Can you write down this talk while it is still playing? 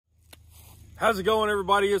How's it going,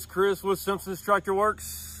 everybody? It's Chris with Simpson's Tractor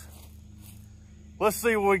Works. Let's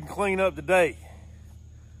see what we can clean up today.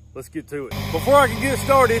 Let's get to it. Before I can get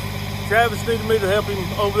started, Travis needed me to help him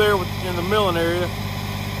over there in the milling area.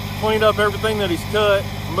 Cleaned up everything that he's cut,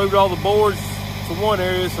 moved all the boards to one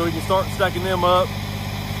area so he can start stacking them up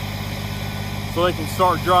so they can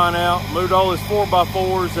start drying out. Moved all his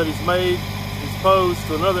 4x4s that he's made, his posts,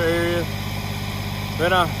 to another area.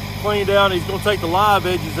 Then I cleaned out, he's gonna take the live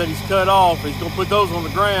edges that he's cut off, he's gonna put those on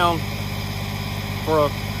the ground for a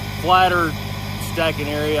flatter stacking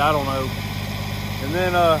area, I don't know. And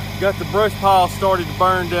then got the brush pile started to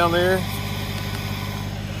burn down there.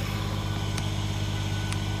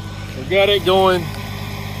 We got it going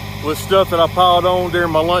with stuff that I piled on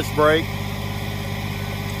during my lunch break.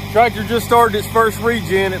 Tractor just started its first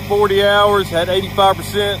ReGen at 40 hours, had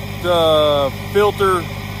 85% filter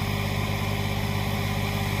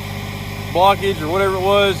blockage or whatever it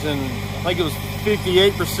was, and I think it was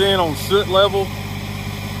 58% on soot level.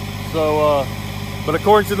 So, but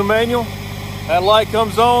according to the manual, that light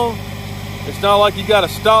comes on, it's not like you got to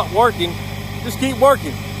stop working, just keep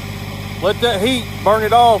working. Let that heat burn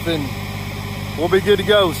it off and we'll be good to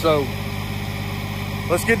go. So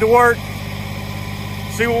let's get to work,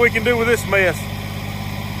 see what we can do with this mess.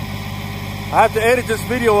 I have to edit this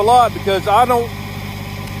video a lot because I don't,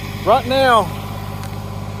 right now,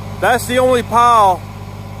 that's the only pile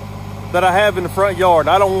that I have in the front yard.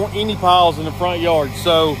 I don't want any piles in the front yard.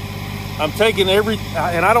 So I'm taking and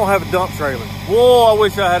I don't have a dump trailer. Whoa, I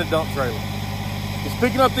wish I had a dump trailer. Just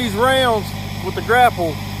picking up these rounds with the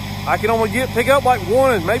grapple, I can only pick up like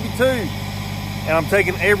one, maybe two. And I'm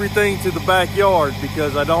taking everything to the backyard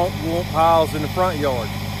because I don't want piles in the front yard.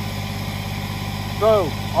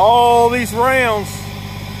 So all these rounds,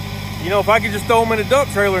 you know, if I could just throw them in a dump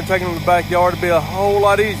trailer and take them to the backyard, it'd be a whole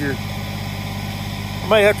lot easier. I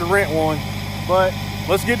may have to rent one, but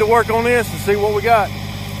let's get to work on this and see what we got.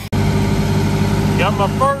 Got my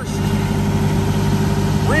first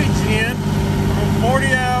ReGen on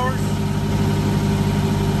 40 hours.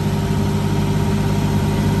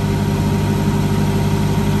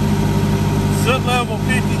 Soot level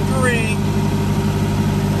 53,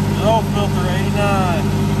 oil filter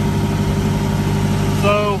 89.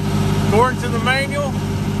 So, according to the manual,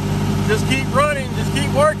 just keep running, just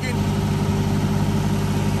keep working.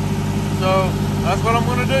 So, that's what I'm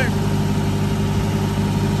gonna do.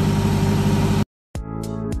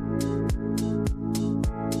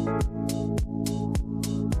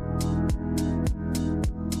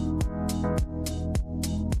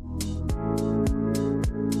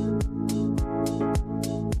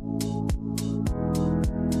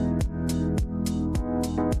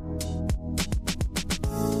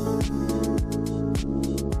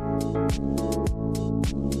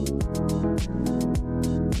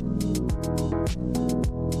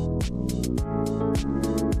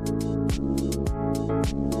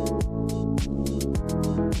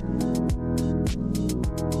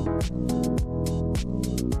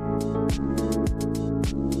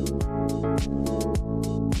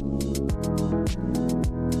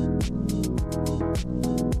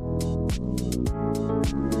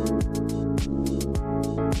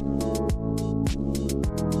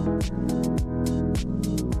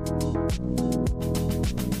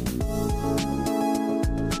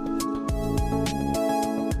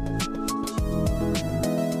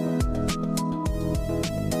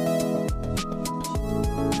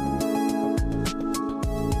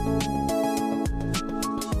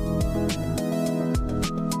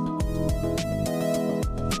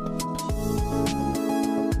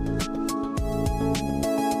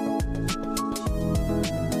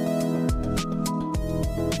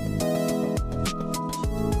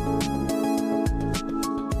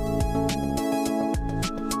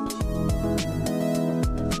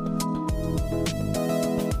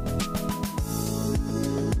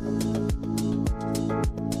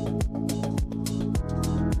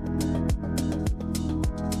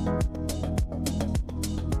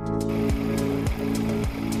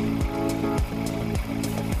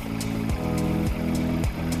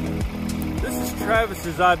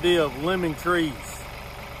 Travis's idea of limbing trees.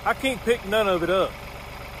 I can't pick none of it up.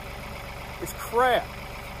 It's crap.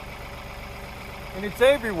 And it's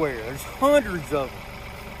everywhere. There's hundreds of them.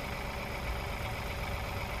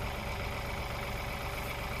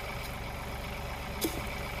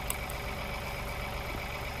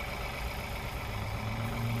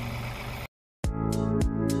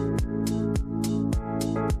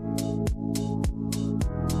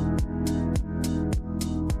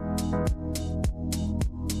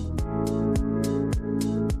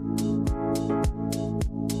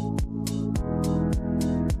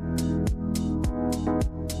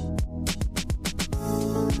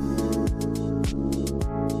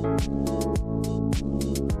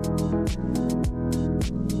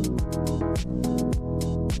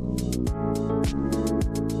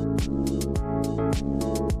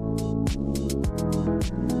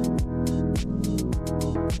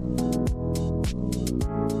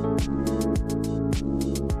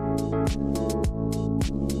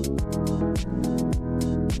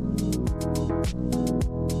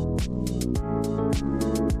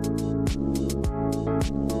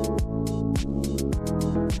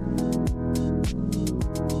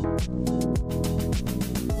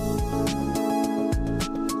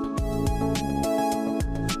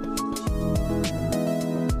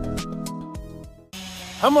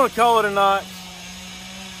 I'm gonna call it a night.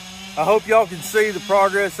 I hope y'all can see the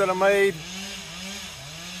progress that I made.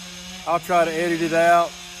 I'll try to edit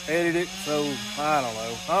it, so I don't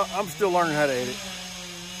know. I'm still learning how to edit.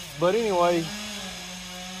 But anyway,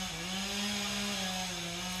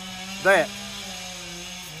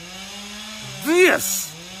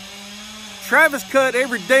 this, Travis cut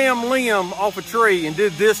every damn limb off a tree and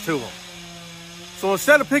did this to him. So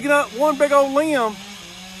instead of picking up one big old limb,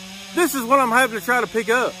 this is what I'm having to try to pick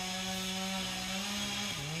up.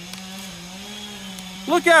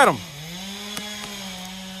 Look at him.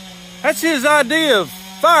 That's his idea of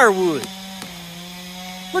firewood.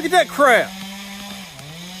 Look at that crap.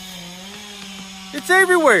 It's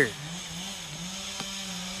everywhere.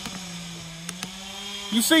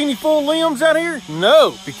 You see any full limbs out here?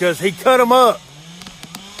 No, because he cut them up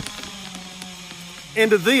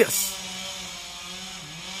into this.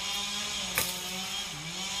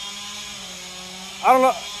 I don't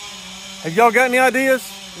know. Have y'all got any ideas?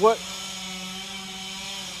 What?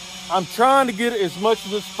 I'm trying to get as much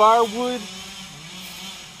of this firewood.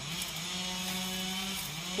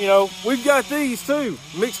 You know, we've got these too,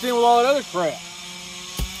 mixed in with all that other crap.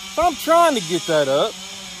 But I'm trying to get that up.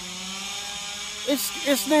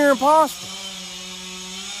 It's near impossible.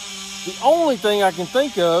 The only thing I can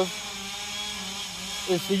think of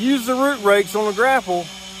is to use the root rakes on the grapple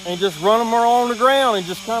and just run them on the ground and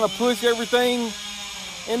just kind of push everything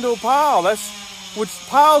into a pile. Which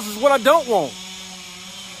piles is what I don't want.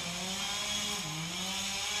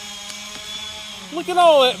 Look at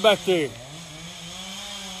all that back there.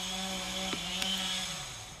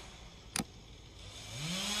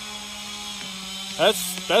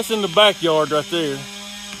 That's in the backyard right there.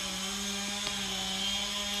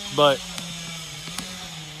 But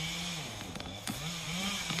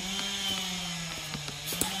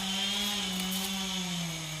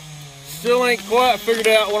still ain't quite figured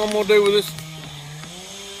out what I'm gonna do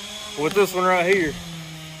with this one right here.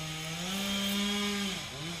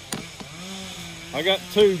 I got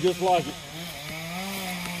two just like it.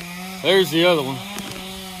 There's the other one.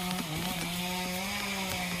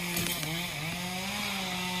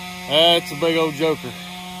 That's a big old joker.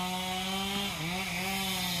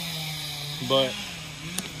 But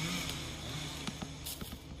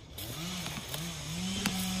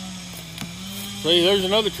see, there's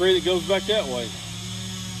another tree that goes back that way.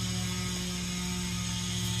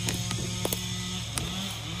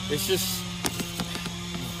 It's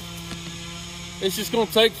just gonna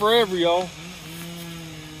take forever, y'all.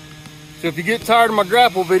 So if you get tired of my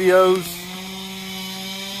grapple videos,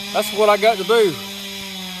 that's what I got to do.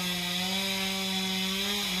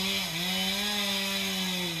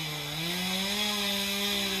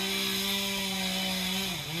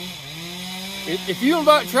 If you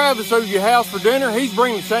invite Travis over to your house for dinner, he's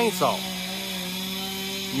bringing a chainsaw.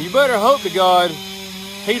 And you better hope to God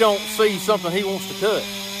he don't see something he wants to cut.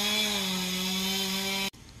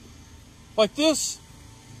 Like this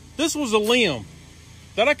was a limb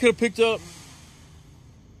that I could have picked up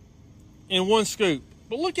in one scoop.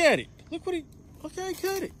 But look at it. Look how he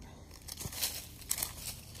cut it.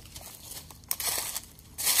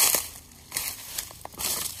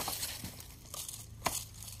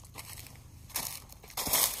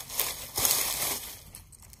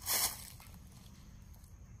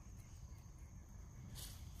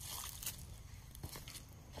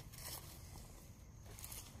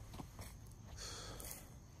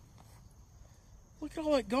 Look at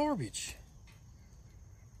all that garbage.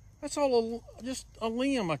 That's all just a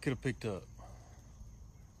limb I could have picked up.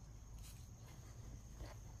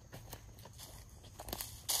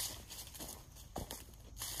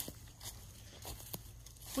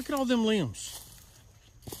 Look at all them limbs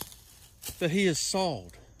that he has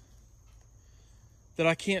sawed that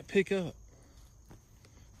I can't pick up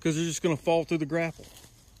because they're just going to fall through the grapple.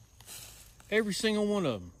 Every single one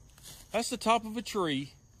of them. That's the top of a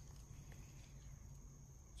tree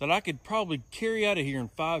that I could probably carry out of here in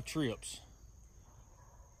 5 trips.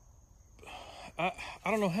 I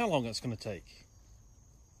don't know how long that's going to take.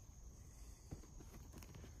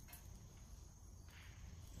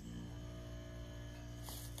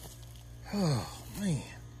 Oh, man.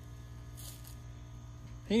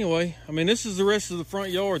 Anyway, I mean, this is the rest of the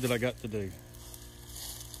front yard that I got to do.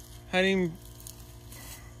 Hadn't even,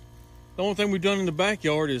 the only thing we've done in the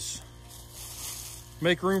backyard is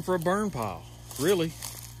make room for a burn pile, really.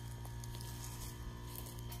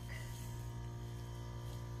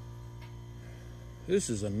 This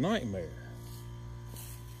is a nightmare.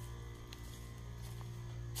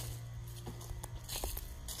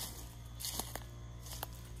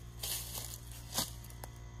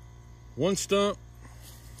 One stump,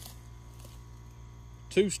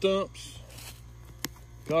 two stumps,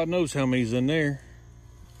 God knows how many's in there.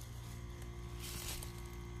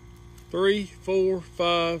 3, 4,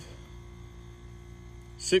 5,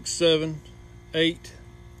 6, 7, 8,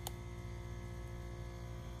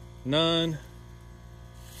 9,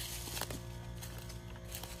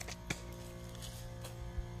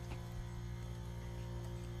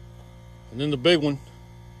 and then the big one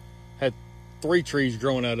had 3 trees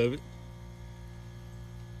growing out of it.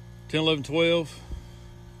 10, 11, 12,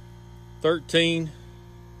 13,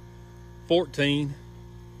 14,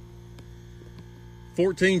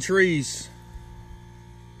 14 trees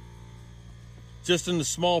just in the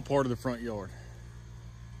small part of the front yard.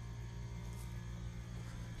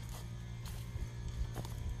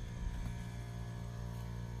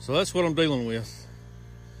 So that's what I'm dealing with.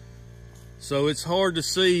 So it's hard to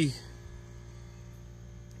see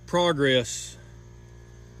progress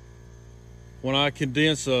when I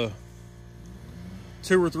condense a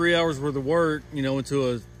 2 or 3 hours worth of work, you know, into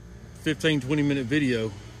a 15-20 minute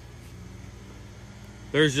video.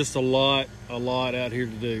 There's just a lot out here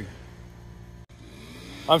to do.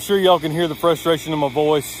 I'm sure y'all can hear the frustration in my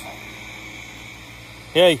voice.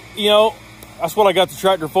 Hey, you know, that's what I got the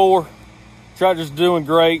tractor for. Tractor's doing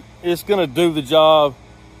great. It's gonna do the job.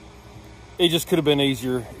 It just could have been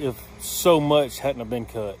easier if so much hadn't have been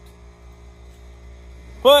cut.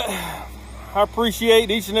 But I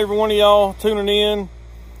appreciate each and every one of y'all tuning in.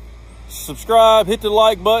 Subscribe, hit the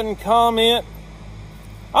like button, comment.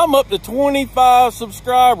 I'm up to 25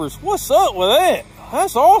 subscribers. What's up with that?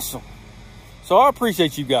 That's awesome. So I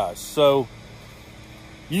appreciate you guys. So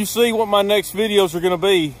you see what my next videos are gonna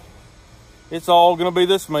be. It's all gonna be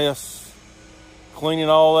this mess, cleaning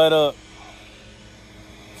all that up.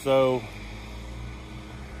 So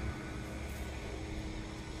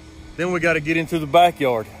then we got to get into the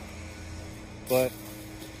backyard, but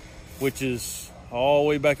which is all the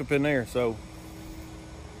way back up in there. So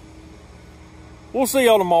we'll see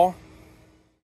y'all tomorrow.